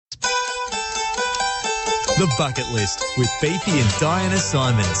The Bucket List with Beefy and Diana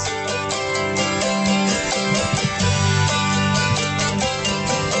Simons.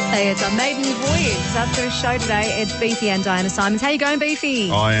 Hey, it's our maiden voyage after a show today. It's Beefy and Diana Simons. How you going, Beefy?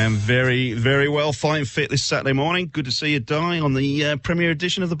 I am very, very well, fine, fit this Saturday morning. Good to see you, Di, on the premiere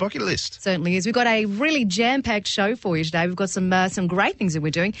edition of The Bucket List. Certainly is. We've got a really jam-packed show for you today. We've got some great things that we're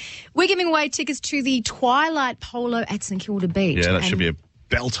doing. We're giving away tickets to the Twilight Polo at St Kilda Beach. Yeah, that should be a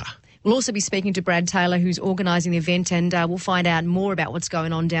belter. We'll also be speaking to Brad Taylor, who's organising the event, and we'll find out more about what's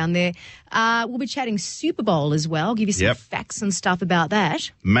going on down there. We'll be chatting Super Bowl as well, give you some facts and stuff about that.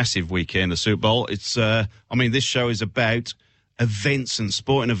 Massive weekend, the Super Bowl. It's, this show is about events and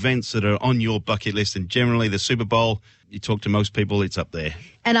sporting events that are on your bucket list, and generally the Super Bowl, you talk to most people, it's up there.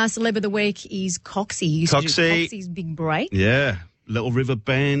 And our celeb of the week is Coxie. Coxie's big break. Yeah, Little River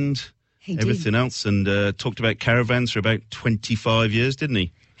Band, everything else, and talked about caravans for about 25 years, didn't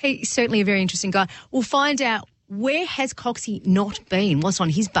he? He's certainly a very interesting guy. We'll find out, where has Coxie not been? What's on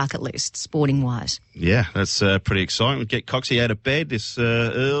his bucket list, sporting-wise? Yeah, that's pretty exciting. We'll get Coxie out of bed this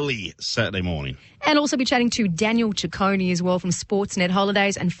early Saturday morning. And also be chatting to Daniel Ciccone as well from Sportsnet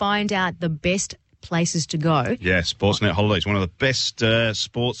Holidays and find out the best places to go. Yeah, Sportsnet Holidays, one of the best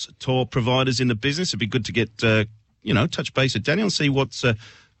sports tour providers in the business. It'd be good to get, touch base with Daniel and see what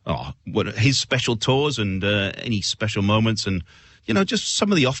his special tours and any special moments and just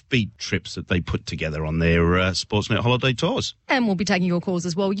some of the offbeat trips that they put together on their Sportsnet holiday tours. And we'll be taking your calls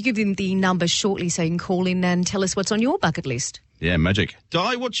as well. You give them the number shortly so you can call in and tell us what's on your bucket list. Yeah, magic.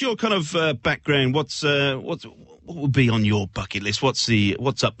 Di, what's your kind of background? What would be on your bucket list?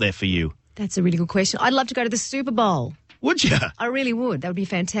 What's up there for you? That's a really good question. I'd love to go to the Super Bowl. Would you? I really would. That would be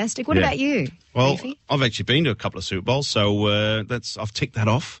fantastic. What about you? Well, Beefy? I've actually been to a couple of Super Bowls, so I've ticked that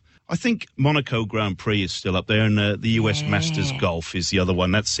off. I think Monaco Grand Prix is still up there, and the US Masters Golf is the other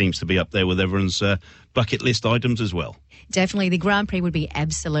one. That seems to be up there with everyone's bucket list items as well. Definitely. The Grand Prix would be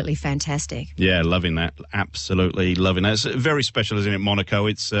absolutely fantastic. Yeah, loving that. Absolutely loving that. It's very special, isn't it, Monaco?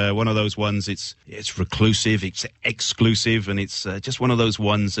 It's one of those ones, it's reclusive, it's exclusive, and it's just one of those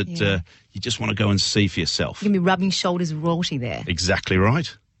ones that you just want to go and see for yourself. You're going to be rubbing shoulders with royalty there. Exactly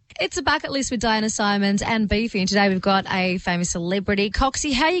right. It's a bucket list with Diana Simons and Beefy, and today we've got a famous celebrity.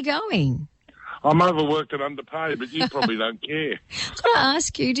 Coxie, how are you going? I'm overworked and underpaid, but you probably don't care. I've got to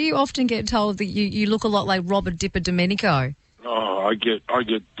ask you, do you often get told that you look a lot like Robert Dipper Domenico? Oh, I get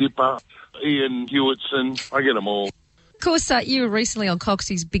Dipper, Ian Hewitson, I get them all. Of course, you were recently on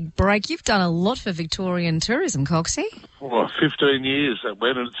Coxie's big break. You've done a lot for Victorian tourism, Coxie. Oh, 15 years that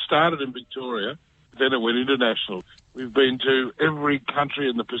went, and it started in Victoria, then it went international. We've been to every country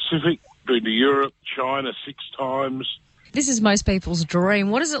in the Pacific, been to Europe, China 6 times. This is most people's dream.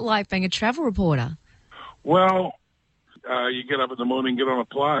 What is it like being a travel reporter? Well, you get up in the morning, get on a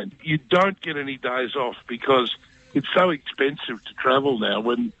plane. You don't get any days off because it's so expensive to travel now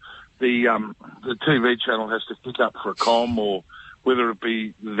when the TV channel has to pick up for a comm or whether it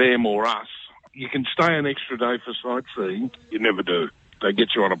be them or us. You can stay an extra day for sightseeing. You never do. They get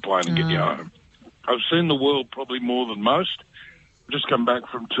you on a plane and get you home. I've seen the world probably more than most. I've just come back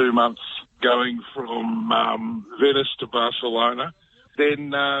from 2 months going from Venice to Barcelona.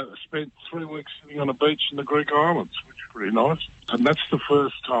 Then spent 3 weeks sitting on a beach in the Greek islands, which is pretty nice. And that's the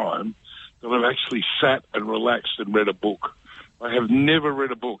first time that I've actually sat and relaxed and read a book. I have never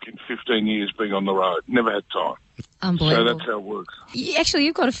read a book in 15 years being on the road. Never had time. Unbelievable. So that's how it works.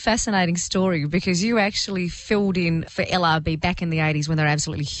 You've got a fascinating story because you actually filled in for LRB back in the 80s when they were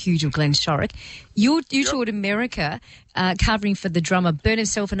absolutely huge with Glenn Shorrock. You toured America covering for the drummer, burned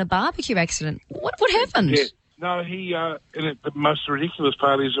himself in a barbecue accident. What happened? Yeah. No, the most ridiculous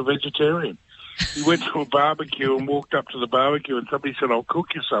part is a vegetarian. He went to a barbecue and walked up to the barbecue and somebody said, I'll cook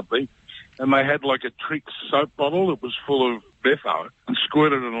you something. And they had like a Trix soap bottle that was full of Betho and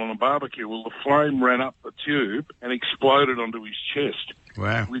squirted it on a barbecue. Well, the flame ran up the tube and exploded onto his chest.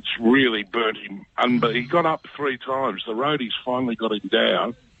 Wow. Which really burnt him. He got up 3 times. The roadies finally got him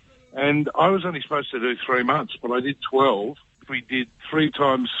down. And I was only supposed to do 3 months, but I did 12. We did 3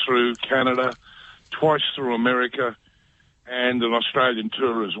 times through Canada, twice through America, and an Australian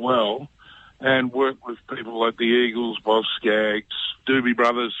tour as well. And worked with people like the Eagles, Boz Scaggs, Doobie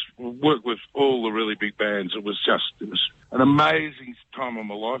Brothers, worked with all the really big bands. It was an amazing time of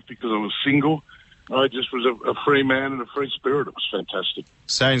my life because I was single. I just was a free man and a free spirit. It was fantastic.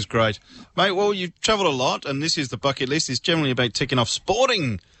 Sounds great. Mate, well, you've travelled a lot, and this is the bucket list. It's generally about ticking off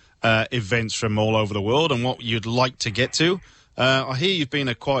sporting events from all over the world and what you'd like to get to. I hear you've been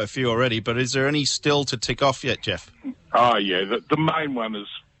to quite a few already, but is there any still to tick off yet, Jeff? Oh, yeah. The main one is,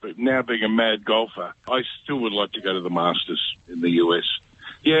 now being a mad golfer, I still would like to go to the Masters in the US.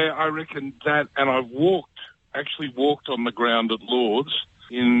 Yeah, I reckon that, and I've walked actually walked on the ground at Lord's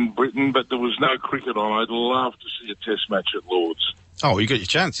in Britain, but there was no cricket on. I'd love to see a test match at Lord's. Oh, you got your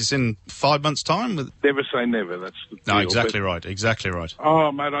chance. It's in 5 months' time. Never say never. That's the deal. No, exactly right. Exactly right.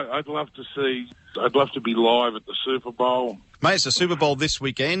 Oh, mate, I'd love to be live at the Super Bowl. Mate, it's a Super Bowl this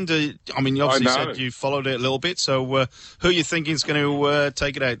weekend. I mean, you obviously said you followed it a little bit. So who are you thinking is going to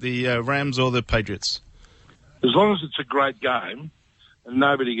take it out, the Rams or the Patriots? As long as it's a great game and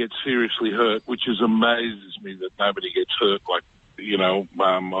nobody gets seriously hurt, which amazes me that nobody gets hurt, like,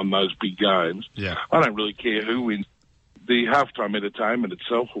 on those big games. Yeah. I don't really care who wins. The halftime entertainment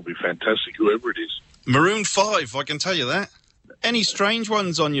itself will be fantastic, whoever it is. Maroon 5, I can tell you that. Any strange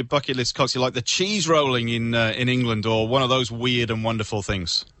ones on your bucket list, Coxie, like the cheese rolling in England, or one of those weird and wonderful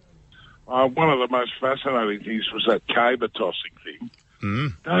things? One of the most fascinating things was that caber tossing thing.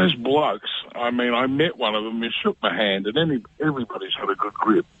 Mm. Those blokes, I mean, I met one of them, he shook my hand, and everybody's had a good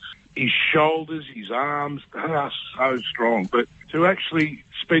grip. His shoulders, his arms, they are so strong. But to actually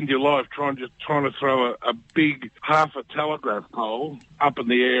spend your life trying to throw a big half a telegraph pole up in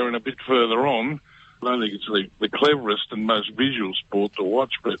the air and a bit further on, I don't think it's the cleverest and most visual sport to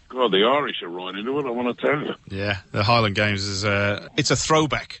watch, but, God, the Irish are right into it, I want to tell you. Yeah, the Highland Games is it's a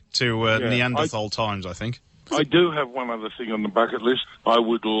throwback to Neanderthal times, I think. I do have one other thing on the bucket list. I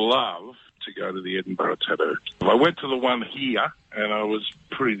would love to go to the Edinburgh Tattoo. I went to the one here, and I was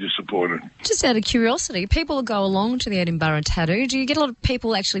pretty disappointed. Just out of curiosity, people go along to the Edinburgh Tattoo. Do you get a lot of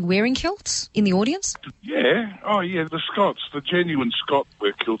people actually wearing kilts in the audience? Yeah. Oh, yeah, the Scots, the genuine Scot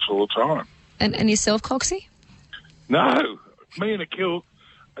wear kilts all the time. And yourself, Coxie? No, me in a kilt.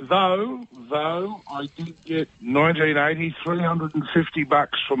 Though I did get 1980 $350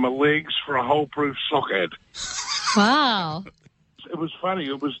 for my legs for a hole-proof sock ad. Wow. It was funny.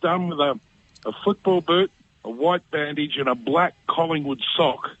 It was done with a football boot, a white bandage, and a black Collingwood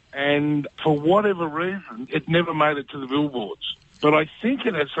sock. And for whatever reason, it never made it to the billboards. But I think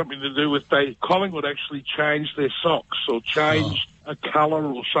it had something to do with Collingwood actually changed their socks or changed a colour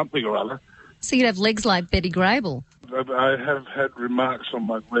or something or other. So you'd have legs like Betty Grable. I have had remarks on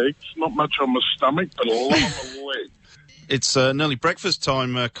my legs, not much on my stomach, but a lot on my legs. It's nearly breakfast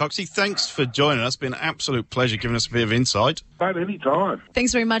time, Coxie. Thanks for joining us. It's been an absolute pleasure giving us a bit of insight. At any time.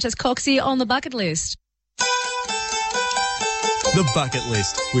 Thanks very much. That's Coxie on the bucket list. The Bucket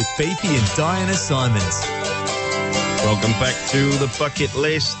List with Beefy and Diana Simons. Welcome back to the bucket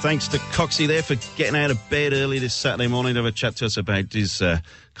list. Thanks to Coxie there for getting out of bed early this Saturday morning to have a chat to us about his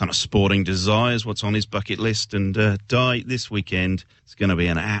kind of sporting desires, what's on his bucket list. And Di, this weekend it's going to be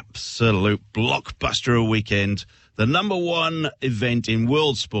an absolute blockbuster of a weekend. The number one event in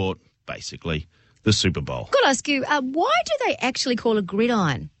world sport, basically, the Super Bowl. I've got to ask you, why do they actually call it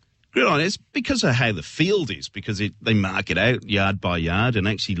gridiron? Gridiron is because of how the field is, because they mark it out yard by yard and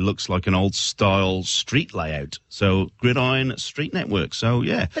actually looks like an old-style street layout. So Gridiron Street Network. So,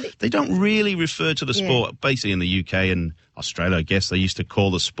 yeah, they don't really refer to the sport. Basically, in the UK and Australia, I guess, they used to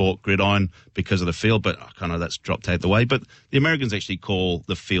call the sport gridiron because of the field, but kind of that's dropped out the way. But the Americans actually call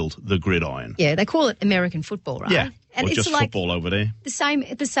the field the gridiron. Yeah, they call it American football, right? Yeah, and or it's just like football over there. The same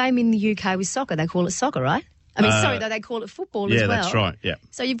in the UK with soccer. They call it soccer, right? I mean, sorry, though, they call it football as well. Yeah, that's right, yeah.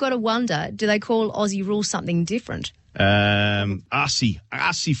 So you've got to wonder, do they call Aussie rules something different? Aussie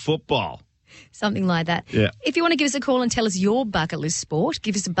football. Something like that. Yeah. If you want to give us a call and tell us your bucket list sport,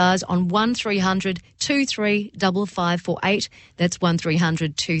 give us a buzz on 1300 23 5548. That's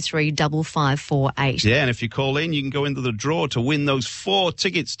 1300 23 5548. Yeah, and if you call in, you can go into the draw to win those 4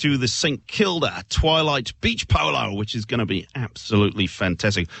 tickets to the St Kilda Twilight Beach Polo, which is going to be absolutely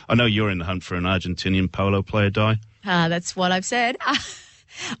fantastic. I know you're in the hunt for an Argentinian polo player, Di. That's what I've said.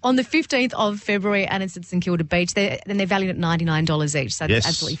 On the 15th of February, and it's at St Kilda Beach. They're valued at $99 each, so that's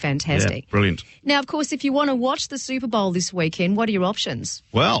absolutely fantastic. Yeah, brilliant. Now, of course, if you want to watch the Super Bowl this weekend, what are your options?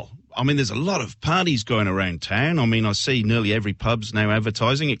 Well, I mean, there's a lot of parties going around town. I mean, I see nearly every pub's now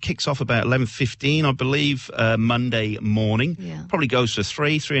advertising. It kicks off about 11:15, I believe, Monday morning. Yeah. Probably goes for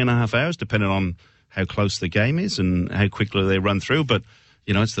 3.5 hours, depending on how close the game is and how quickly they run through. But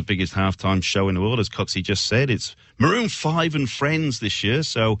you know, it's the biggest halftime show in the world, as Coxie just said. It's Maroon 5 and Friends this year,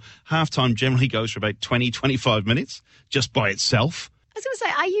 so halftime generally goes for about 20, 25 minutes just by itself. I was going to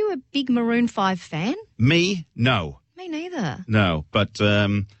say, are you a big Maroon 5 fan? Me? No. Me neither. No, but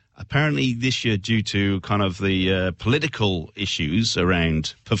apparently this year, due to kind of the political issues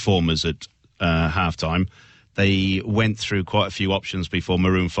around performers at halftime, they went through quite a few options before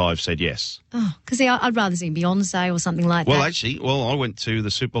Maroon 5 said yes. Oh, because I'd rather see Beyonce or something like that. Well, actually, I went to the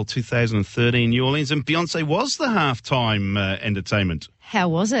Super Bowl 2013 in New Orleans, and Beyonce was the halftime entertainment. How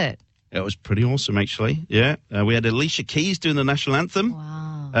was it? It was pretty awesome, actually. Yeah, we had Alicia Keys doing the national anthem.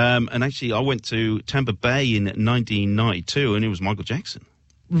 Wow. And actually, I went to Tampa Bay in 1992, and it was Michael Jackson.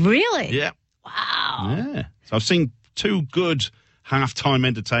 Really? Yeah. Wow. Yeah. So I've seen two good halftime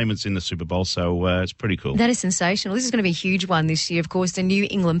entertainments in the Super Bowl, so it's pretty cool. That is sensational. This is going to be a huge one this year. Of course, the New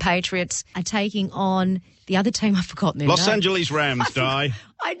England Patriots are taking on the other team. I've forgotten their Los name. Angeles Rams, Di.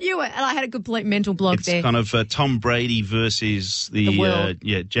 I knew it, and I had a complete mental block It's there. kind of Tom Brady versus The world.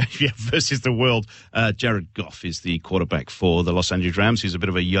 versus the world. Jared Goff is the quarterback for the Los Angeles Rams. He's a bit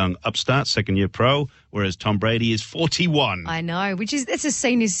of a young upstart, second-year pro, whereas Tom Brady is 41. I know, that's a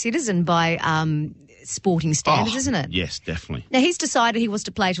senior citizen by sporting standards, isn't it? Yes, definitely. Now, he's decided he wants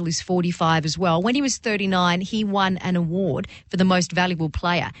to play till he's 45 as well. When he was 39, he won an award for the most valuable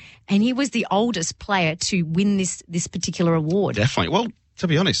player, and he was the oldest player to win this particular award. Definitely. Well, to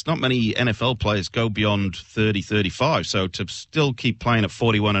be honest, not many NFL players go beyond 30, 35, so to still keep playing at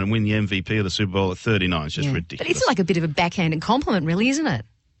 41 and win the MVP of the Super Bowl at 39 is just ridiculous. But it's like a bit of a backhanded compliment, really, isn't it?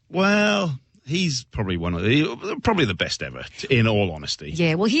 Well, he's probably probably the best ever, in all honesty.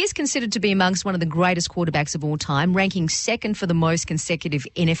 Yeah, well, he is considered to be amongst one of the greatest quarterbacks of all time, ranking second for the most consecutive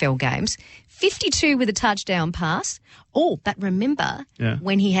NFL games, 52 with a touchdown pass. Oh, but remember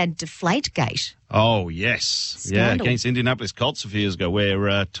when he had Deflategate? Oh, yes. Scandal. Yeah, against Indianapolis Colts a few years ago,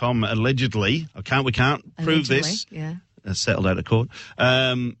 where Tom allegedly, we can't prove this, settled out of court,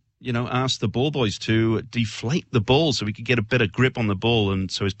 asked the ball boys to deflate the ball so he could get a better grip on the ball and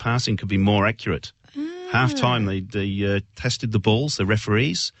so his passing could be more accurate. Half-time, they tested the balls, the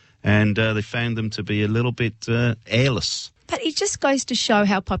referees, and they found them to be a little bit airless. But it just goes to show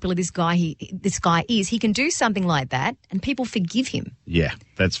how popular this guy is. He can do something like that, and people forgive him. Yeah,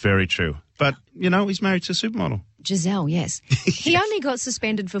 that's very true. But, he's married to a supermodel. Giselle, yes. He only got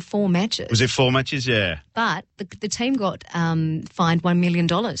suspended for 4 matches. Was it 4 matches? Yeah. But the team got fined $1 million.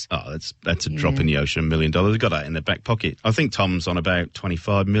 Oh, that's a drop in the ocean, $1 million. They've got that in their back pocket. I think Tom's on about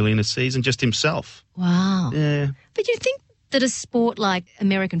 $25 million a season, just himself. Wow. Yeah. But you think that a sport like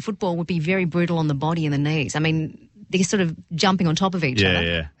American football would be very brutal on the body and the knees? I mean, they're sort of jumping on top of each other.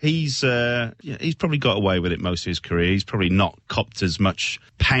 Yeah. He's probably got away with it most of his career. He's probably not copped as much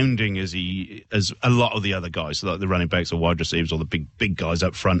pounding as a lot of the other guys, like the running backs or wide receivers or the big guys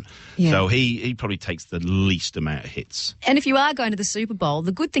up front. Yeah. So he probably takes the least amount of hits. And if you are going to the Super Bowl,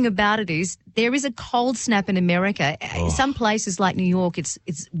 the good thing about it is there is a cold snap in America. Some places like New York, it's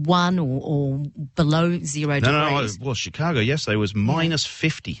 1 or below 0 degrees. Well, Chicago yesterday was minus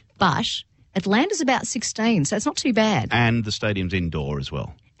 50. But Atlanta's about 16, so it's not too bad. And the stadium's indoor as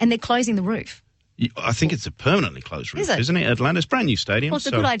well. And they're closing the roof. I think it's a permanently closed roof, Is it? isn't it? Atlanta's brand new stadium. Well, it's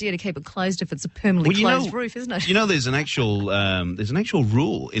a good idea to keep it closed if it's a permanently closed roof, isn't it? There's an actual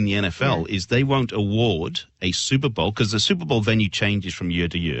rule in the NFL is they won't award a Super Bowl because the Super Bowl venue changes from year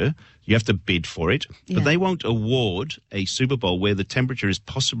to year. You have to bid for it, but they won't award a Super Bowl where the temperature is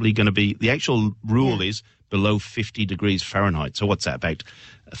possibly going to be. The actual rule is below 50 degrees Fahrenheit. So what's that, about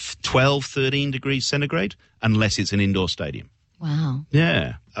 12, 13 degrees centigrade, unless it's an indoor stadium. Wow.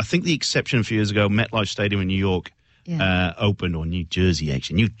 Yeah. I think the exception a few years ago, MetLife Stadium in New York opened, or New Jersey,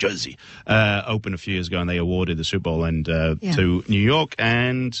 opened a few years ago, and they awarded the Super Bowl to New York.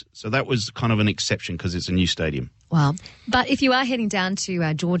 And so that was kind of an exception because it's a new stadium. Wow. But if you are heading down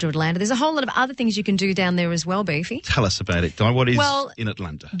to Georgia, Atlanta, there's a whole lot of other things you can do down there as well, Beefy. Tell us about it, Di. What is in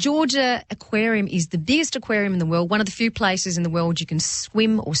Atlanta? Georgia Aquarium is the biggest aquarium in the world, one of the few places in the world you can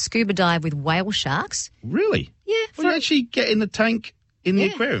swim or scuba dive with whale sharks. Really? Yeah. Well, you actually get in the tank in the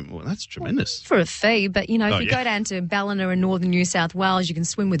aquarium. Well, that's tremendous. For a fee, but, if you go down to Ballina in northern New South Wales, you can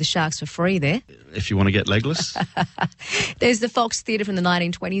swim with the sharks for free there. If you want to get legless. There's the Fox Theatre from the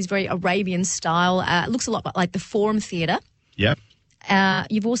 1920s, very Arabian style. It looks a lot like the Forum Theatre. Yep.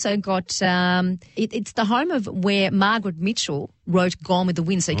 You've also got, it's the home of where Margaret Mitchell wrote Gone with the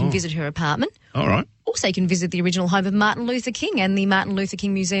Wind, so you can visit her apartment. All right. Also, you can visit the original home of Martin Luther King and the Martin Luther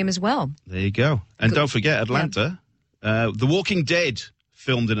King Museum as well. There you go. And don't forget, Atlanta, The Walking Dead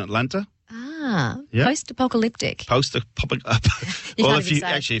filmed in Atlanta. Post-apocalyptic. Well,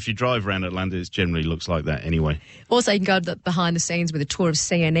 if you drive around Atlanta, it generally looks like that anyway. Also, you can go to behind the scenes with a tour of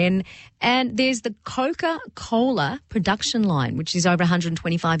CNN. And there's the Coca-Cola production line, which is over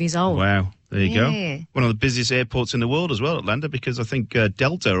 125 years old. Wow. There you go. One of the busiest airports in the world as well, Atlanta, because I think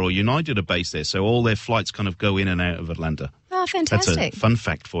Delta or United are based there. So all their flights kind of go in and out of Atlanta. Oh, fantastic. That's a fun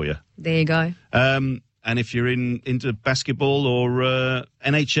fact for you. There you go. And if you're into basketball or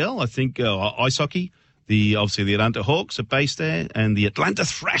NHL, I think ice hockey, obviously the Atlanta Hawks are based there, and the Atlanta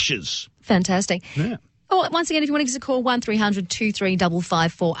Thrashers. Fantastic. Yeah. Oh, once again, if you want to give us a call, 1300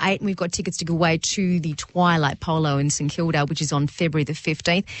 235548, and we've got tickets to go away to the Twilight Polo in St Kilda, which is on February the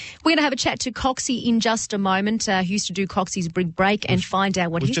 15th. We're going to have a chat to Coxie in just a moment, who used to do Coxie's Big Break, and find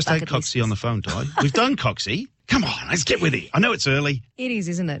out what his We've just bucket had list Coxie is. on the phone, Di. We've done Coxie. Come on, let's get with it. I know it's early. It is,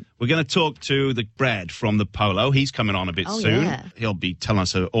 isn't it? We're going to talk to the Brad from the Polo. He's coming on a bit Oh, soon. yeah. He'll be telling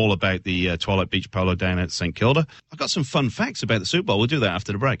us all about the Twilight Beach Polo down at St Kilda. I've got some fun facts about the Super Bowl. We'll do that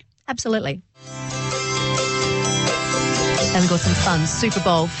after the break. Absolutely. And we've got some fun Super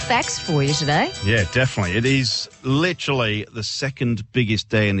Bowl facts for you today. Yeah, definitely. It is literally the second biggest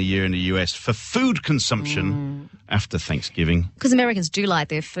day in the year in the US for food consumption after Thanksgiving. Because Americans do like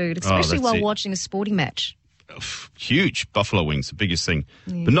their food, especially that's while it. watching a sporting match. Huge buffalo wings, the biggest thing.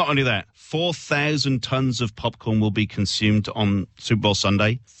 But not only that, 4,000 tons of popcorn will be consumed on Super Bowl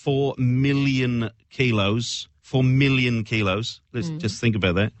Sunday. 4 million kilos. 4 million kilos. Let's just think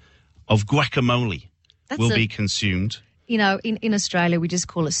about that. Of guacamole will be consumed. You know, in Australia, we just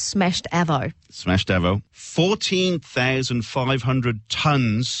call it smashed avo. Smashed Avo. 14,500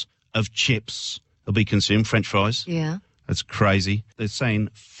 tons of chips will be consumed. French fries. Yeah. That's crazy. They're saying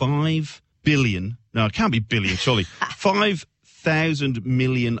 5 billion. No, it can't be billion, surely. 5,000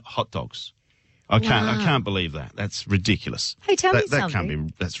 million hot dogs. I can't believe that. That's ridiculous. Hey, tell me That something. can't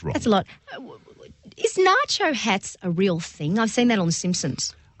be. That's wrong. That's a lot. Is nacho hats a real thing? I've seen that on The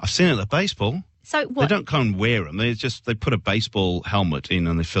Simpsons. I've seen it at baseball. So They what? don't come and wear them. They put a baseball helmet in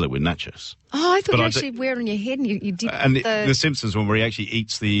and they fill it with nachos. Oh, I thought But you I actually wear it on your head and you dip And the... the Simpsons one where he actually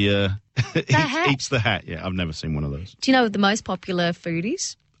eats the hat. eats the hat. Yeah, I've never seen one of those. Do you know what the most popular food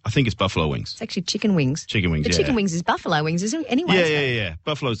is? I think it's buffalo wings. It's actually chicken wings. Chicken wings. But yeah. chicken wings is buffalo wings, isn't it? Anyway. Yeah.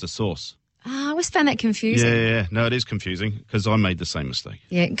 Buffalo's the sauce. Oh, I always found that confusing. Yeah. No, it is confusing because I made the same mistake.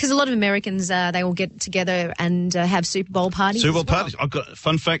 Yeah, because a lot of Americans, they all get together and have Super Bowl parties. Super Bowl as well. parties. I've got a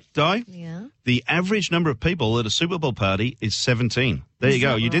fun fact, Di. Yeah. The average number of people at a Super Bowl party is 17. There Is you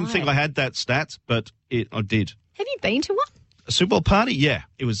go. that You didn't think right? I had that stat, but I did. Have you been to one? A Super Bowl party? Yeah.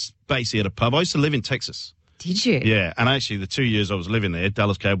 It was basically at a pub. I used to live in Texas. Did you? Yeah, and actually the 2 years I was living there,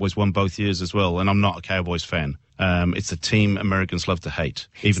 Dallas Cowboys won both years as well, and I'm not a Cowboys fan. It's a team Americans love to hate,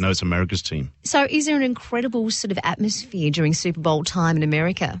 even though it's America's team. So is there an incredible sort of atmosphere during Super Bowl time in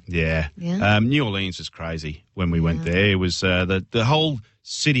America? Yeah. Yeah. New Orleans was crazy when we went there. It was the whole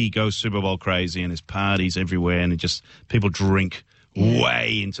city goes Super Bowl crazy, and there's parties everywhere, and people drink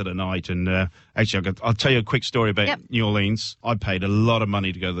way into the night. And actually, I'll tell you a quick story about New Orleans. I paid a lot of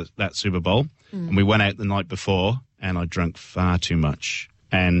money to go to that Super Bowl, and we went out the night before, and I drank far too much.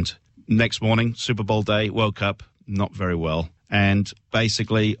 And next morning, Super Bowl day, woke up not very well. And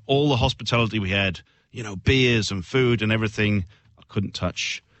basically, all the hospitality we had, beers and food and everything, I couldn't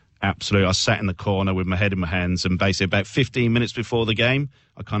touch. Absolutely. I sat in the corner with my head in my hands, and basically about 15 minutes before the game,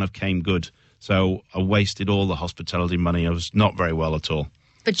 I kind of came good. So I wasted all the hospitality money. I was not very well at all.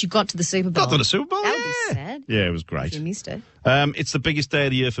 But you got to the Super Bowl. Got to the Super Bowl, That would yeah. be sad. Yeah, it was If great. you missed it. It's the biggest day of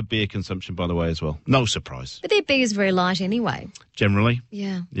the year for beer consumption, by the way, as well. No surprise. But their beer is very light anyway. Generally,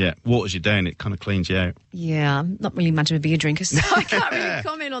 Yeah. yeah, waters you down. It kind of cleans you out. Yeah, I'm not really much of a beer drinker, so I can't really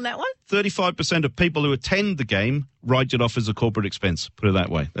comment on that one. 35% of people who attend the game write it off as a corporate expense. Put it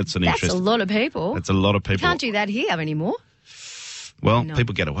that way. That's an That's interest. a lot of people. That's a lot of people. Can't do that here anymore. Well, No.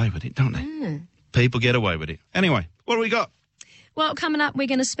 people get away with it, don't they? People get away with it. Anyway, what do we got? Well, coming up, we're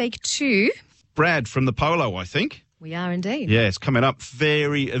going to speak to... Brad from the Polo, I think. We are indeed. Yeah, it's coming up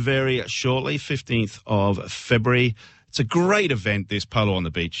very, very shortly, 15th of February. It's a great event, this Polo on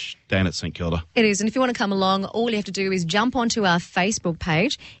the Beach down at St Kilda. It is. And if you want to come along, all you have to do is jump onto our Facebook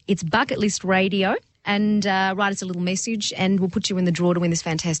page. It's Bucket List Radio. And write us a little message, and we'll put you in the draw to win this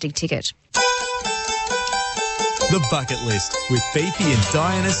fantastic ticket. The Bucket List with Fifi and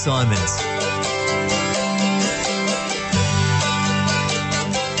Diana Simons.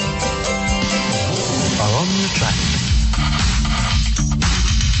 Are on the track.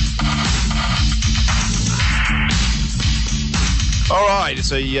 All right,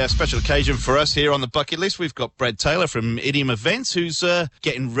 it's a special occasion for us here on the Bucket List. We've got Brad Taylor from Idiom Events, who's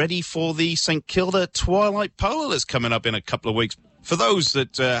getting ready for the St Kilda Twilight Polo that's coming up in a couple of weeks. For those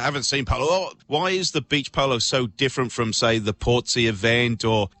that haven't seen polo, why is the beach polo so different from, say, the Portsea event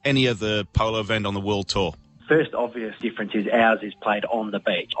or any other polo event on the World Tour? First obvious difference is ours is played on the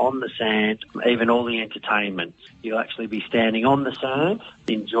beach, on the sand, even all the entertainment. You'll actually be standing on the sand,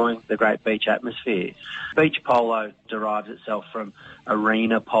 enjoying the great beach atmosphere. Beach polo derives itself from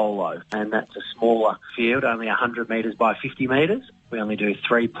arena polo, and that's a smaller field, only 100 metres by 50 metres. We only do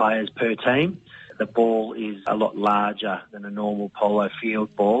 3 players per team. The ball is a lot larger than a normal polo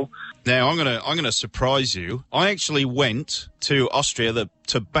field ball. Now, I'm gonna surprise you. I actually went to Austria,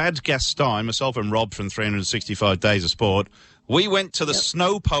 to Bad Gastein, myself and Rob from 365 Days of Sport. We went to the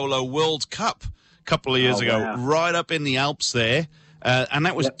Snow Polo World Cup a couple of years ago, wow. right up in the Alps there, and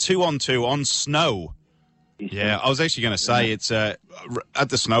that was 2-on-2 on snow. Yeah, I was actually going to say it's at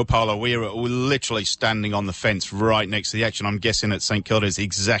the Snow Polo. We're literally standing on the fence right next to the action. I'm guessing at St Kilda is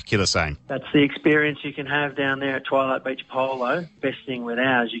exactly the same. That's the experience you can have down there at Twilight Beach Polo. Best thing with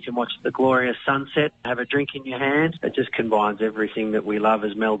ours, you can watch the glorious sunset, have a drink in your hand. It just combines everything that we love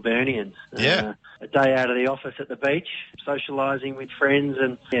as Melburnians. Yeah. A day out of the office at the beach, socialising with friends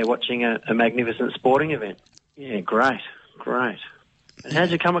and watching a magnificent sporting event. Yeah, great. And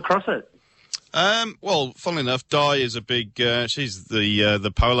how'd you come across it? Well, funnily enough, Di is a big, she's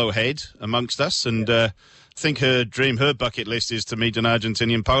the polo head amongst us, and I think her bucket list is to meet an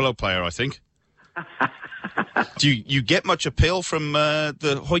Argentinian polo player, I think. Do you get much appeal from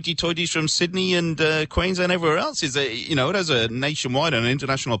the hoity-toities from Sydney and Queensland and everywhere else? Is it, it has a nationwide and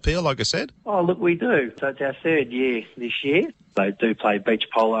international appeal, like I said? Oh, look, we do. So it's our third year this year. They do play beach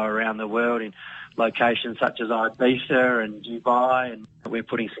polo around the world in locations such as Ibiza and Dubai, and we're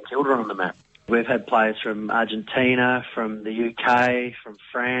putting St Kilda on the map. We've had players from Argentina, from the UK, from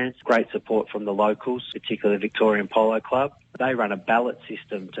France. Great support from the locals, particularly the Victorian Polo Club. They run a ballot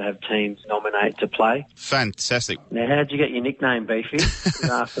system to have teams nominate to play. Fantastic. Now, how'd you get your nickname, Beefy?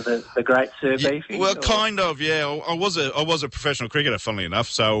 After the great Sir Beefy? Well, kind of, yeah. I was a professional cricketer, funnily enough.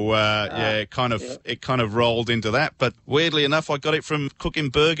 So it kind of rolled into that. But weirdly enough, I got it from cooking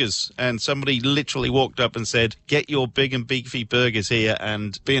burgers, and somebody literally walked up and said, "Get your big and beefy burgers here."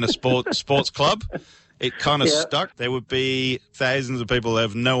 And being a sports club, it kind of stuck. There would be thousands of people that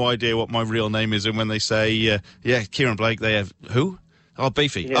have no idea what my real name is, and when they say, Kieran Blake, they have, who? Oh,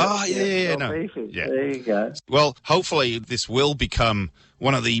 Beefy. No. Beefy. Yeah. There you go. Well, hopefully this will become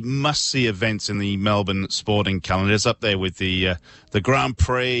one of the must-see events in the Melbourne sporting calendar. It's up there with the Grand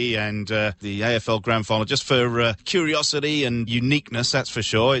Prix and the AFL Grand Final, just for curiosity and uniqueness, that's for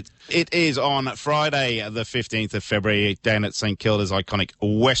sure. It is on Friday, the 15th of February, down at St Kilda's iconic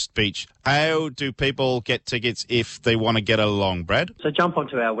West Beach. How do people get tickets if they want to get along, Brad? So jump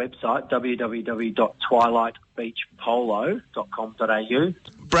onto our website, www.twilightbeachpolo.com.au.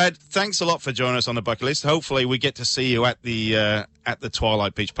 Brad, thanks a lot for joining us on the bucket list. Hopefully we get to see you at the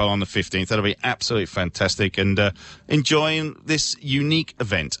Twilight Beach Polo on the 15th. That'll be absolutely fantastic, and enjoying this unique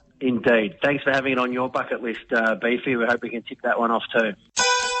event. Indeed. Thanks for having it on your bucket list, Beefy. We hope we can tick that one off too.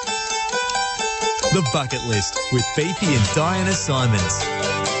 The Bucket List with Beefy and Diana Simons.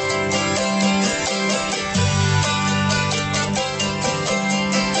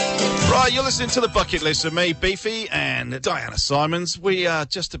 Right, you're listening to The Bucket List with me, Beefy, and Diana Simons. We are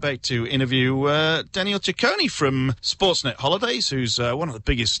just about to interview Daniel Ciccone from Sportsnet Holidays, who's one of the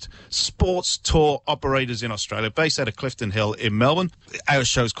biggest sports tour operators in Australia, based out of Clifton Hill in Melbourne. Our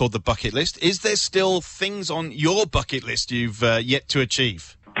show's called The Bucket List. Is there still things on your bucket list you've yet to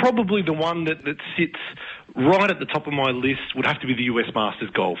achieve? Probably the one that sits right at the top of my list would have to be the US Masters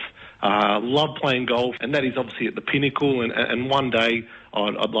Golf. Love playing golf, and that is obviously at the pinnacle, and one day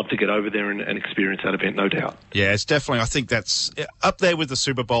I'd love to get over there and experience that event, no doubt. Yeah, it's definitely, I think that's up there with the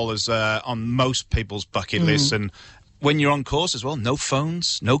Super Bowl as on most people's bucket lists. And when you're on course as well, no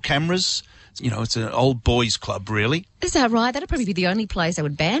phones, no cameras. It's an old boys club, really. Is that right? That'd probably be the only place they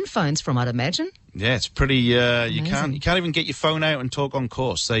would ban phones from, I'd imagine. Yeah, it's pretty. You can't even get your phone out and talk on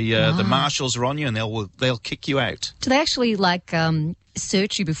course. The marshals are on you, and they'll kick you out. Do they actually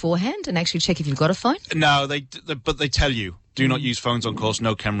search you beforehand and actually check if you've got a phone? No, but they tell you. Do not use phones on course,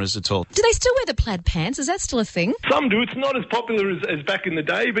 no cameras at all. Do they still wear the plaid pants? Is that still a thing? Some do. It's not as popular as back in the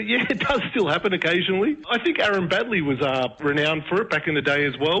day, but yeah, it does still happen occasionally. I think Aaron Badley was renowned for it back in the day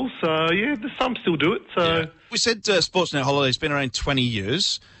as well. So yeah, some still do it. So yeah. We said Sportsnet Holidays been around 20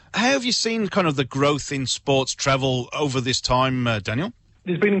 years. How have you seen kind of the growth in sports travel over this time, Daniel?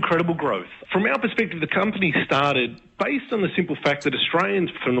 There's been incredible growth. From our perspective, the company started based on the simple fact that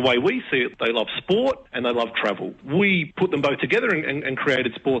Australians, from the way we see it, they love sport and they love travel. We put them both together and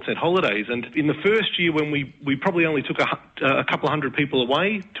created Sportsnet Holidays. And in the first year, when we probably only took a couple of hundred people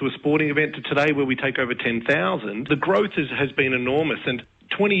away to a sporting event, to today where we take over 10,000, the growth has been enormous. And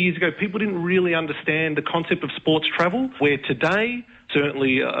 20 years ago, people didn't really understand the concept of sports travel, where today,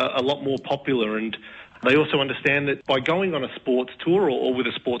 certainly a lot more popular. And they also understand that by going on a sports tour or with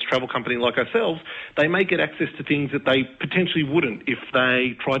a sports travel company like ourselves, they may get access to things that they potentially wouldn't if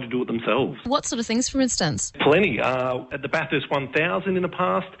they tried to do it themselves. What sort of things, for instance? Plenty. At the Bathurst 1000 in the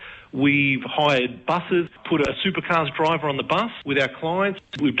past, We've hired buses, put a supercars driver on the bus with our clients.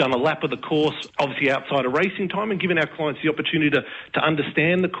 We've done a lap of the course, obviously outside of racing time, and given our clients the opportunity to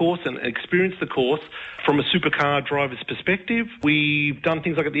understand the course and experience the course from a supercar driver's perspective. We've done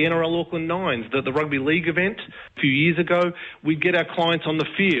things like at the NRL Auckland Nines, the rugby league event a few years ago. We get our clients on the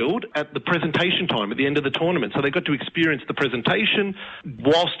field at the presentation time at the end of the tournament. So they got to experience the presentation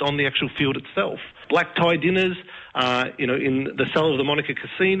whilst on the actual field itself. Black tie dinners, in the cellar of the Monica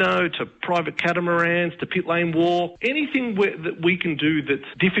Casino, to private catamarans, to pit lane walk, anything that we can do that's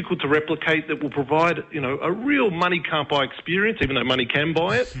difficult to replicate, that will provide, a real money can't buy experience, even though money can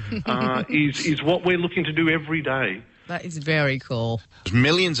buy it, is what we're looking to do every day. That is very cool. There's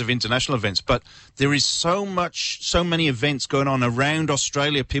millions of international events, but there is so many events going on around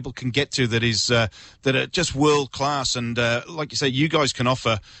Australia people can get to that are just world class. And like you say, you guys can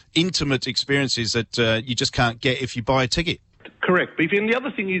offer intimate experiences that you just can't get if you buy a ticket. Correct, Beefy. And the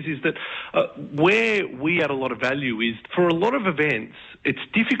other thing is that where we add a lot of value is for a lot of events, it's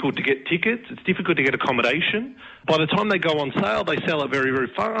difficult to get tickets, it's difficult to get accommodation. By the time they go on sale, they sell it very,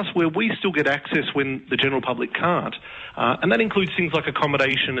 very fast, where we still get access when the general public can't. And that includes things like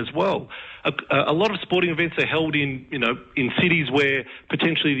accommodation as well. A lot of sporting events are held in cities where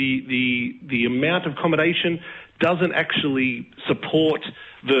potentially the amount of accommodation doesn't actually support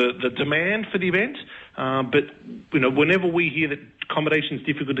the demand for the event. But whenever we hear that accommodation is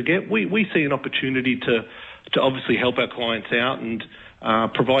difficult to get, we see an opportunity to obviously help our clients out and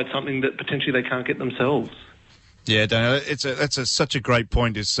provide something that potentially they can't get themselves. Yeah, Daniel, that's such a great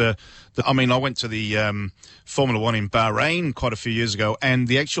point. I went to the Formula One in Bahrain quite a few years ago, and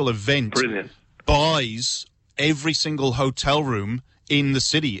the actual event buys every single hotel room in the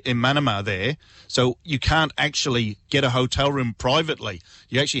city, in Manama there. So you can't actually get a hotel room privately.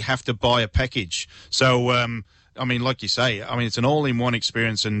 You actually have to buy a package. So, like you say, it's an all-in-one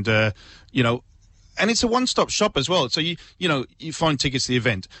experience, and, and it's a one-stop shop as well. So, you find tickets to the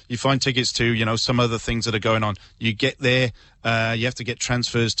event. You find tickets to, some other things that are going on. You get there. You have to get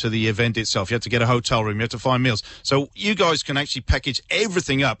transfers to the event itself. You have to get a hotel room. You have to find meals. So you guys can actually package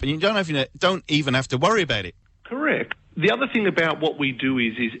everything up, and you don't even have to worry about it. Correct. The other thing about what we do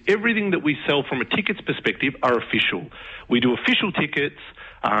is everything that we sell from a tickets perspective are official. We do official tickets.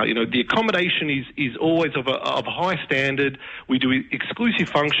 The accommodation is always of a high standard. We do exclusive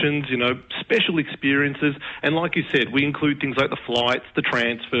functions, special experiences. And like you said, we include things like the flights, the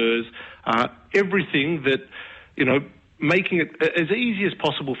transfers, everything that, making it as easy as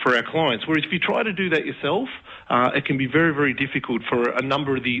possible for our clients. Whereas if you try to do that yourself, it can be very, very difficult for a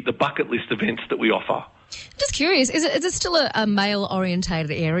number of the bucket list events that we offer. Just curious, is it still a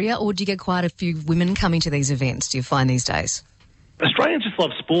male-orientated area, or do you get quite a few women coming to these events, do you find these days? Australians just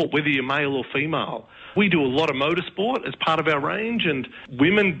love sport, whether you're male or female. We do a lot of motorsport as part of our range, and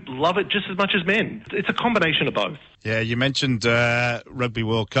women love it just as much as men. It's a combination of both. Yeah, you mentioned Rugby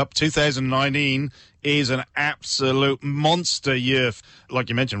World Cup. 2019 is an absolute monster year. Like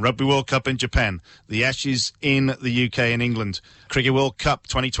you mentioned, Rugby World Cup in Japan, the Ashes in the UK and England, Cricket World Cup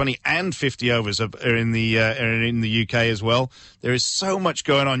 2020 and 50 overs are in the UK as well. There is so much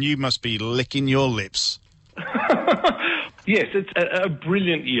going on. You must be licking your lips. Yes, it's a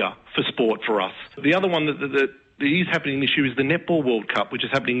brilliant year for sport for us. The other one that is happening this year is the Netball World Cup, which is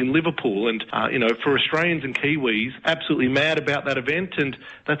happening in Liverpool. And, for Australians and Kiwis, absolutely mad about that event. And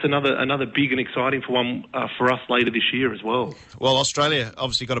that's another big and exciting one for us later this year as well. Well, Australia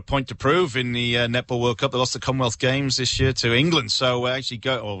obviously got a point to prove in the Netball World Cup. They lost the Commonwealth Games this year to England. So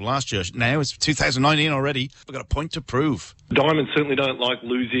last year, now it's 2019 already. We've got a point to prove. Diamonds certainly don't like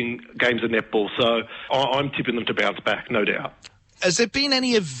losing games of netball. So I'm tipping them to bounce back, no doubt. Has there been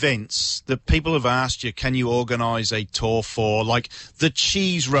any events that people have asked you, can you organise a tour for, like the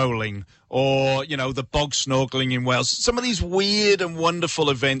cheese rolling or, the bog snorkelling in Wales? Some of these weird and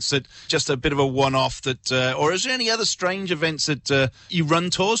wonderful events that just a bit of a one-off that, or is there any other strange events that you run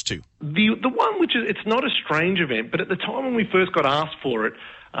tours to? The one which is, it's not a strange event, but at the time when we first got asked for it,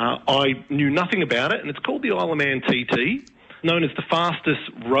 I knew nothing about it, and it's called the Isle of Man TT. Known as the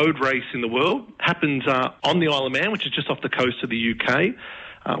fastest road race in the world, happens on the Isle of Man, which is just off the coast of the UK.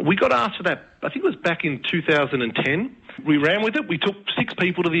 We got asked for that, I think it was back in 2010. We ran with it. We took 6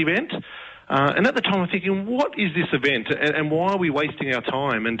 people to the event. And at the time, I'm thinking, what is this event and why are we wasting our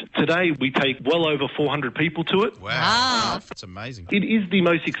time? And today, we take well over 400 people to it. Wow. That's amazing. It is the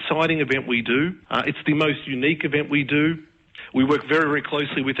most exciting event we do. It's the most unique event we do. We work very, very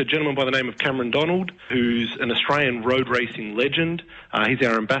closely with a gentleman by the name of Cameron Donald, who's an Australian road racing legend. He's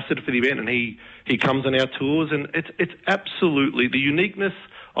our ambassador for the event, and he comes on our tours. And it's absolutely the uniqueness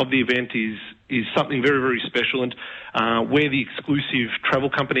of the event is something very, very special, and we're the exclusive travel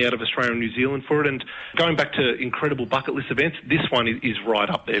company out of Australia and New Zealand for it. And going back to incredible bucket list events, this one is right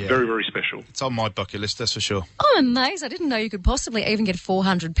up there. Very, very special. It's on my bucket list, that's for sure. I'm amazed. I didn't know you could possibly even get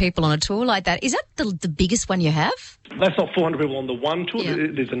 400 people on a tour like that. Is that the biggest one you have? That's not 400 people on the one tour. Yeah.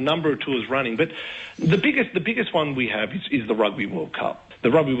 There's a number of tours running, but the biggest one we have is the Rugby World Cup. The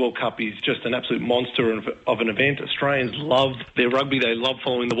Rugby World Cup is just an absolute monster of an event. Australians love their rugby. They love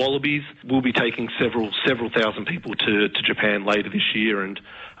following the Wallabies. We'll be taking several thousand people to Japan later this year, and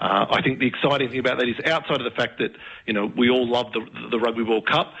I think the exciting thing about that is outside of the fact that we all love the Rugby World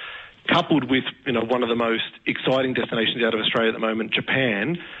Cup, coupled with one of the most exciting destinations out of Australia at the moment,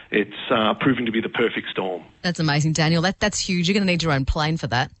 Japan, it's proving to be the perfect storm. That's amazing, Daniel. That's huge. You're going to need your own plane for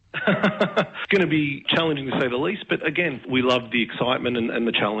that. It's going to be challenging to say the least, but again, we love the excitement and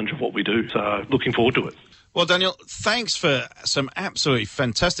the challenge of what we do, so looking forward to it. Well, Daniel, thanks for some absolutely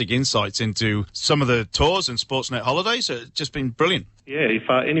fantastic insights into some of the tours and Sportsnet holidays. It's just been brilliant. Yeah, if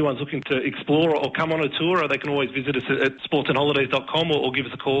anyone's looking to explore or come on a tour, they can always visit us at sportsandholidays.com or give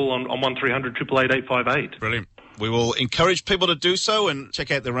us a call on 1300 888 858. Brilliant. We will encourage people to do so and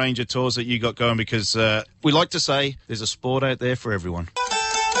check out the range of tours that you got going because we like to say there's a sport out there for everyone.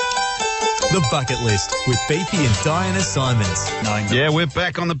 The Bucket List with Beefy and Diana Simons. Yeah, we're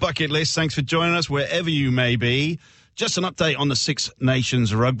back on the bucket list. Thanks for joining us wherever you may be. Just an update on the Six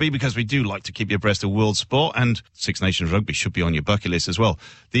Nations Rugby because we do like to keep you abreast of world sport, and Six Nations Rugby should be on your bucket list as well.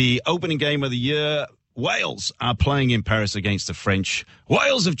 The opening game of the year, Wales are playing in Paris against the French.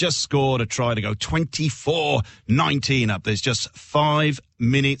 Wales have just scored a try to go 24-19 up. There's just 5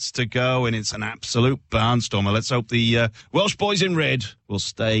 minutes to go, and it's an absolute barnstormer. Let's hope the Welsh boys in red will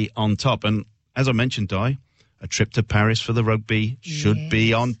stay on top. And as I mentioned, Di, a trip to Paris for the rugby should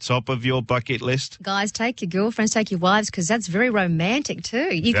be on top of your bucket list. Guys, take your girlfriends, take your wives, because that's very romantic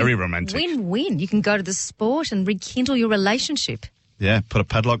too. Very romantic. Win-win. You can go to the sport and rekindle your relationship. Yeah, put a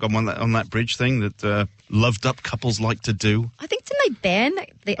padlock on that bridge thing that loved-up couples like to do. I think, didn't they ban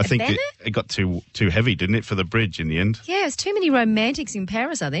it? I think it got too heavy, didn't it, for the bridge in the end? Yeah, it's too many romantics in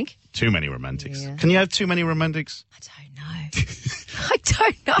Paris, I think. Too many romantics. Yeah. Can you have too many romantics? I don't know. I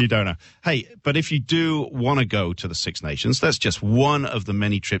don't know. You don't know. Hey, but if you do want to go to the Six Nations, that's just one of the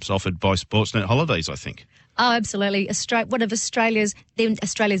many trips offered by Sportsnet Holidays, I think. Oh, absolutely. One of Australia's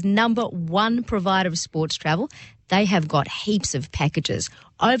number one provider of sports travel. They have got heaps of packages,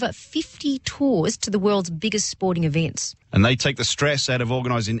 over 50 tours to the world's biggest sporting events. And they take the stress out of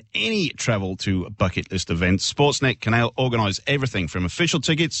organising any travel to bucket list events. Sportsnet can now organise everything from official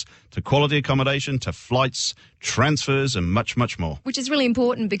tickets to quality accommodation to flights, transfers and much, much more. Which is really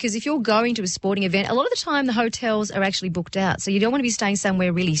important because if you're going to a sporting event, a lot of the time the hotels are actually booked out. So you don't want to be staying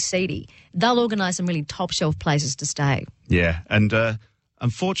somewhere really seedy. They'll organise some really top shelf places to stay. Yeah, and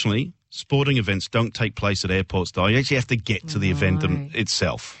unfortunately, sporting events don't take place at airports, though. You actually have to get to the event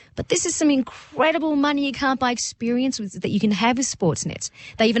itself. But this is some incredible money you can't buy experience that you can have with Sportsnet.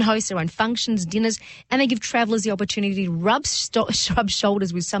 They even host their own functions, dinners, and they give travellers the opportunity to rub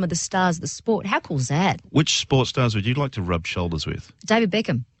shoulders with some of the stars of the sport. How cool is that? Which sports stars would you like to rub shoulders with? David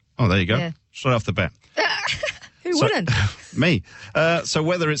Beckham. Oh, there you go. Yeah. Straight off the bat. Who wouldn't? Me. So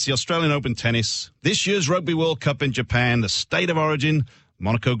whether it's the Australian Open tennis, this year's Rugby World Cup in Japan, the State of Origin,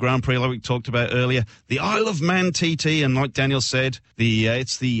 Monaco Grand Prix, like we talked about earlier, the Isle of Man TT, and like Daniel said,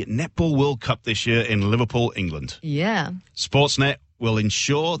 it's the Netball World Cup this year in Liverpool, England. Yeah. Sportsnet will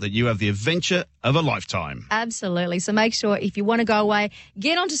ensure that you have the adventure of a lifetime. Absolutely. So make sure if you want to go away,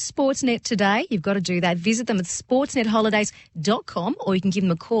 get onto Sportsnet today. You've got to do that. Visit them at sportsnetholidays.com or you can give them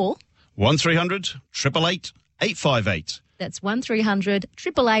a call. 1300 888 858. That's 1300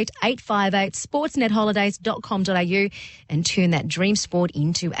 888 858, sportsnetholidays.com.au, and turn that dream sport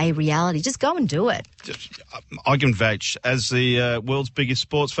into a reality. Just go and do it. I can vouch, as the world's biggest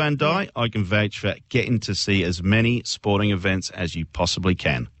sports fan, Di, I can vouch for getting to see as many sporting events as you possibly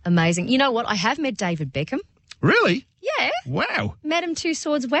can. Amazing. You know what? I have met David Beckham. Really? Yeah. Wow. Met him Two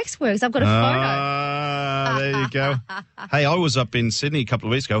Swords Waxworks. I've got a photo. There you go. Hey, I was up in Sydney a couple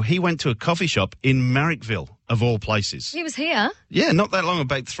of weeks ago. He went to a coffee shop in Marrickville, of all places. He was here? Yeah, not that long,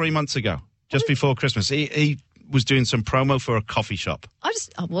 about 3 months ago, just before Christmas. He was doing some promo for a coffee shop.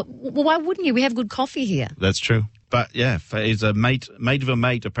 Well, why wouldn't you? We have good coffee here. That's true. But, yeah, he's a mate of a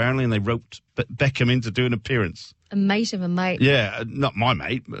mate, apparently, and they roped Beckham in to do an appearance. A mate of a mate. Yeah, not my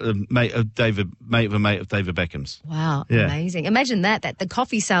mate, mate of a mate of David Beckham's. Wow, yeah. Amazing. Imagine that the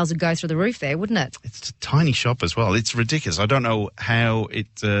coffee sales would go through the roof there, wouldn't it? It's a tiny shop as well. It's ridiculous. I don't know how it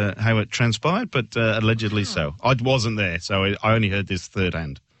transpired, but allegedly so. I wasn't there, so I only heard this third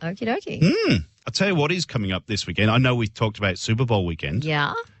hand. Okie dokie. I'll tell you what is coming up this weekend. I know we've talked about Super Bowl weekend.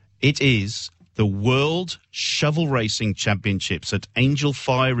 Yeah. It is the World Shovel Racing Championships at Angel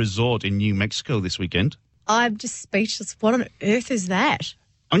Fire Resort in New Mexico this weekend. I'm just speechless. What on earth is that?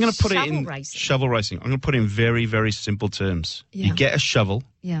 I'm going to put it Shovel in racing. shovel racing. I'm going to put it in very, very simple terms. Yeah. You get a shovel,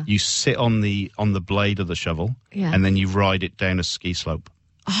 Yeah. you sit on the blade of the shovel, Yeah. and then you ride it down a ski slope.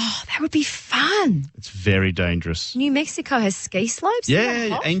 Oh, that would be fun. It's very dangerous. New Mexico has ski slopes? Is that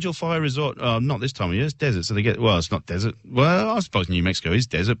Yeah, hot? Angel Fire Resort. Not this time of year. It's desert, so they get. Well, it's not desert. Well, I suppose New Mexico is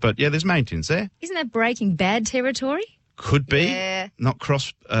desert, but yeah, there's mountains there. Isn't that Breaking Bad territory? Could be. Yeah. Not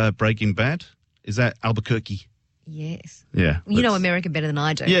cross Breaking Bad. Is that Albuquerque? Yes. Yeah. You know that's- America better than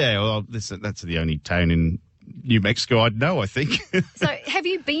I do. Yeah. Well, that's the only town in New Mexico I'd know. I think. So have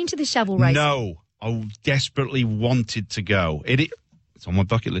you been to the shovel race? No, I desperately wanted to go. It's on my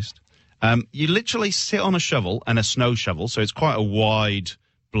bucket list. You literally sit on a shovel and a snow shovel, so it's quite a wide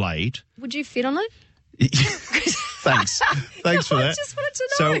blade. Would you fit on it? Thanks for I that. just wanted to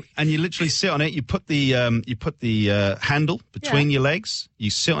know. So, and you literally sit on it. You put the handle between your legs. You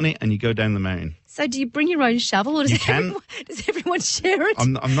sit on it and you go down the mountain. So do you bring your own shovel or does, You can. does everyone share it?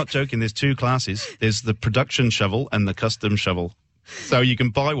 I'm not joking. There's two classes. There's the production shovel and the custom shovel. So you can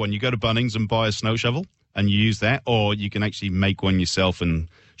buy one. You go to Bunnings and buy a snow shovel and you use that, or you can actually make one yourself and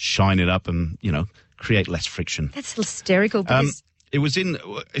shine it up and, create less friction. That's hysterical because It was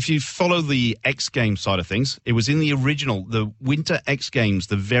if you follow the X Games side of things, it was in the original, the Winter X Games,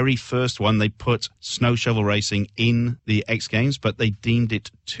 the very first one, they put snow shovel racing in the X Games, but they deemed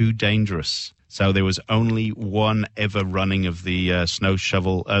it too dangerous. So there was only one ever running of the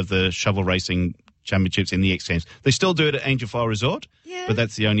the shovel racing championships in the X Games. They still do it at Angel Fire Resort, Yeah. but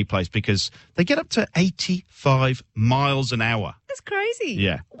that's the only place because they get up to 85 miles an hour. that's crazy.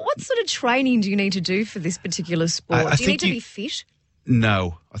 Yeah. What sort of training do you need to do for this particular sport? I Do you need think to you- be fit?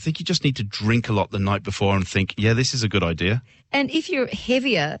 No, I think you just need to drink a lot the night before and think, yeah, this is a good idea. And if you're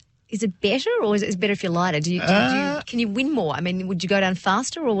heavier, is it better or is it better if you're lighter? Can you win more? I mean, would you go down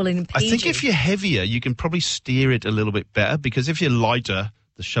faster or will it impede I think you? if you're heavier, you can probably steer it a little bit better because if you're lighter,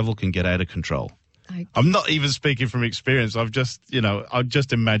 the shovel can get out of control. Okay. I'm not even speaking from experience. I've just, I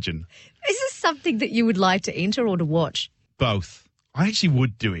just imagine Is this something that you would like to enter or to watch? both. I actually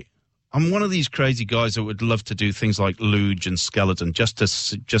would do it. I'm one of these crazy guys that would love to do things like luge and skeleton just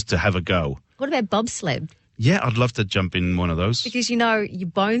to have a go. What about bobsled? Yeah, I'd love to jump in one of those. Because, your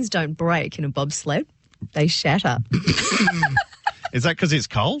bones don't break in a bobsled. They shatter. Is that because it's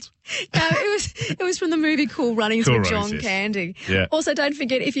cold? No, it was from the movie Cool Runnings Cool with John Runnings, yes. Candy. Yeah. Also, don't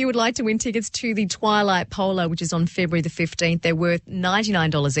forget, if you would like to win tickets to the Twilight Polo, which is on February the 15th, they're worth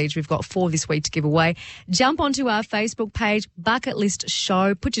 $99 each. We've got 4 this week to give away. Jump onto our Facebook page, Bucket List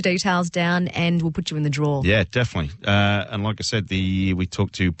Show, put your details down, and we'll put you in the draw. Yeah, definitely. And like I said, we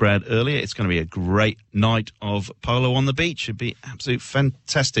talked to Brad earlier. It's going to be a great night of polo on the beach. It'd be absolutely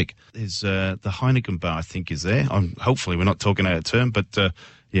fantastic. There's the Heineken bar, I think, is there. Hopefully, we're not talking out of turn, but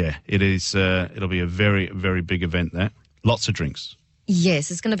yeah, it is. It'll be a very, very big event there. Lots of drinks.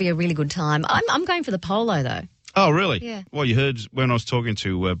 Yes, it's going to be a really good time. I'm going for the polo, though. Oh, really? Yeah. Well, you heard when I was talking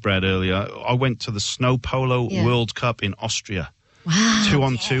to Brad earlier, I went to the Snow Polo Yeah. World Cup in Austria. Wow.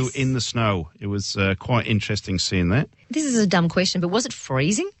 2-on-2 in the snow. It was quite interesting seeing that. This is a dumb question, but was it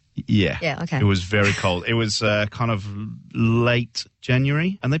freezing? Yeah. Yeah, okay. It was very cold. It was kind of late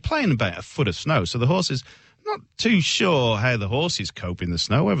January, and they play in about a foot of snow. So the horses, not too sure how the horses cope in the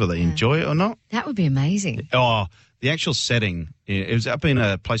snow, whether they enjoy it or not. That would be amazing. Oh, the actual setting, it was up in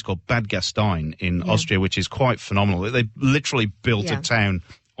a place called Bad Gastein in Austria, which is quite phenomenal. They literally built Yeah. a town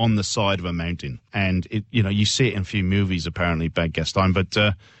on the side of a mountain. And, you see it in a few movies, apparently, Bad Gastein.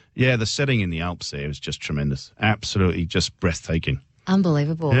 But, yeah, the setting in the Alps there was just tremendous. Absolutely just breathtaking.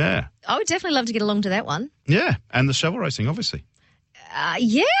 Unbelievable. Yeah. I would definitely love to get along to that one. Yeah, and the shovel racing, obviously.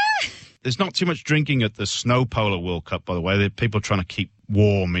 Yeah. There's not too much drinking at the Snow Polo World Cup, by the way. People are trying to keep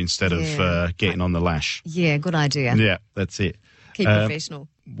warm instead Yeah. of getting on the lash. Yeah, good idea. Yeah, that's it. Keep professional.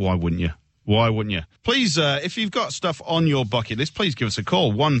 Why wouldn't you? Why wouldn't you? Please, if you've got stuff on your bucket list, please give us a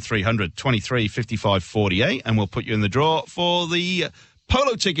call, 1300 23 55 48, and we'll put you in the draw for the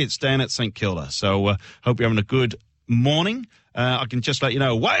polo tickets down at St Kilda. So hope you're having a good morning. I can just let you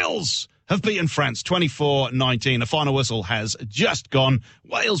know, Wales have beaten France 24-19. The final whistle has just gone.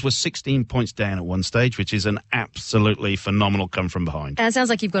 Wales was 16 points down at one stage, which is an absolutely phenomenal come from behind. And it sounds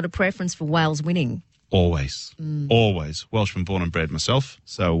like you've got a preference for Wales winning. Always. Always. Welshman born and bred myself.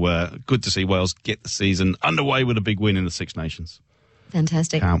 So good to see Wales get the season underway with a big win in the Six Nations.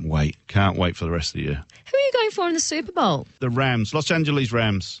 Fantastic. Can't wait. Can't wait for the rest of the year. Who are you going for in the Super Bowl? The Rams. Los Angeles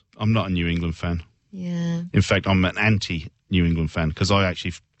Rams. I'm not a New England fan. Yeah. In fact, I'm an anti-New England fan because I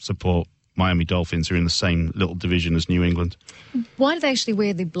actually support Miami Dolphins, who are in the same little division as New England. Why do they actually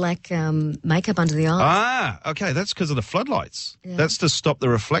wear the black makeup under the eyes? Ah, okay, that's because of the floodlights. Yeah. That's to stop the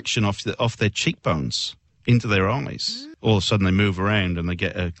reflection off their cheekbones into their eyes. All of a sudden they move around and they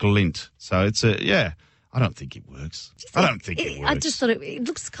get a glint. So it's I don't think it works. I don't think it works. I just thought it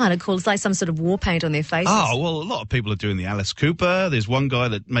looks kind of cool. It's like some sort of war paint on their faces. Oh, well, a lot of people are doing the Alice Cooper. There's one guy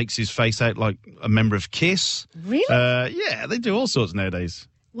that makes his face out like a member of KISS. Really? Yeah, they do all sorts nowadays.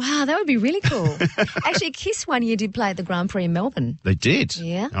 Wow, that would be really cool. Actually, KISS one year did play at the Grand Prix in Melbourne. They did?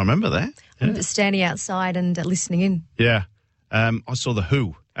 Yeah. I remember that. I remember standing outside and listening in. Yeah. I saw The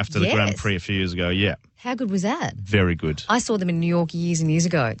Who after the Grand Prix a few years ago, yeah. How good was that? Very good. I saw them in New York years and years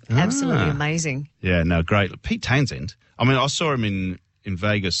ago. Absolutely amazing. Yeah, no, great. Pete Townsend. I mean, I saw him in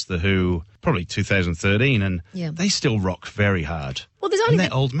Vegas, The Who, probably 2013, and they still rock very hard. Well,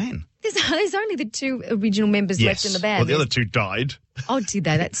 they're old men. There's only the two original members left in the band. Well, the other two died. Oh, did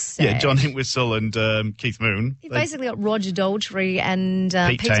they? That's sad. Yeah, John Entwistle and Keith Moon. You basically got Roger Daltrey and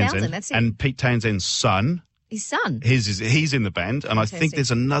Pete Townsend. That's it. And Pete Townsend's son. His son. He's in the band, and Fantastic. I think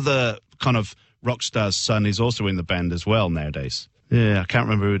there's another kind of rock star's son is also in the band as well nowadays. Yeah, I can't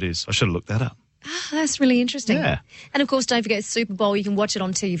remember who it is. I should have looked that up. Oh, that's really interesting. Yeah. And, of course, don't forget Super Bowl. You can watch it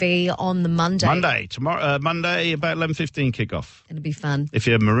on TV on the Monday. Monday, about 11:15 kickoff. It'll be fun. If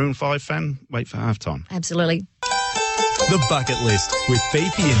you're a Maroon 5 fan, wait for halftime. Absolutely. The Bucket List with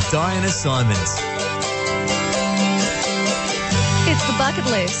Beefy and Diana Simons. It's the Bucket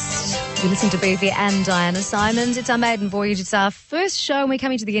List. You listen to Beefy and Diana Simons. It's our maiden voyage. It's our first show, and we're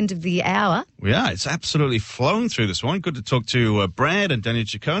coming to the end of the hour. Yeah, it's absolutely flown through this one. Good to talk to Brad and Daniel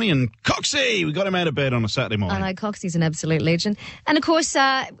Ciccone and Coxie. We got him out of bed on a Saturday morning. I know, Coxie's an absolute legend. And, of course,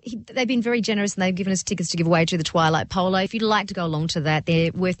 they've been very generous, and they've given us tickets to give away to the Twilight Polo. If you'd like to go along to that,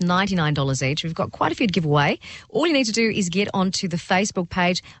 they're worth $99 each. We've got quite a few to give away. All you need to do is get onto the Facebook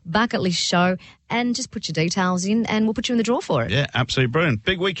page, Bucket List Show, and just put your details in, and we'll put you in the draw for it. Yeah, absolutely brilliant.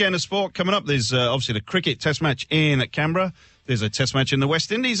 Big weekend of sport coming up. There's obviously the cricket test match in Canberra. There's a test match in the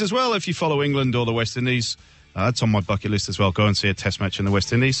West Indies as well. If you follow England or the West Indies, that's on my bucket list as well. Go and see a test match in the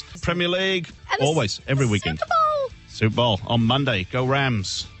West Indies. Premier League, always, every weekend. Super Bowl. Super Bowl on Monday. Go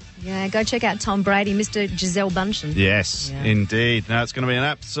Rams. Yeah, go check out Tom Brady, Mr. Giselle Bundchen. Yes, Yeah. indeed. Now it's going to be an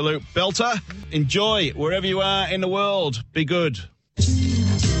absolute belter. Enjoy wherever you are in the world. Be good.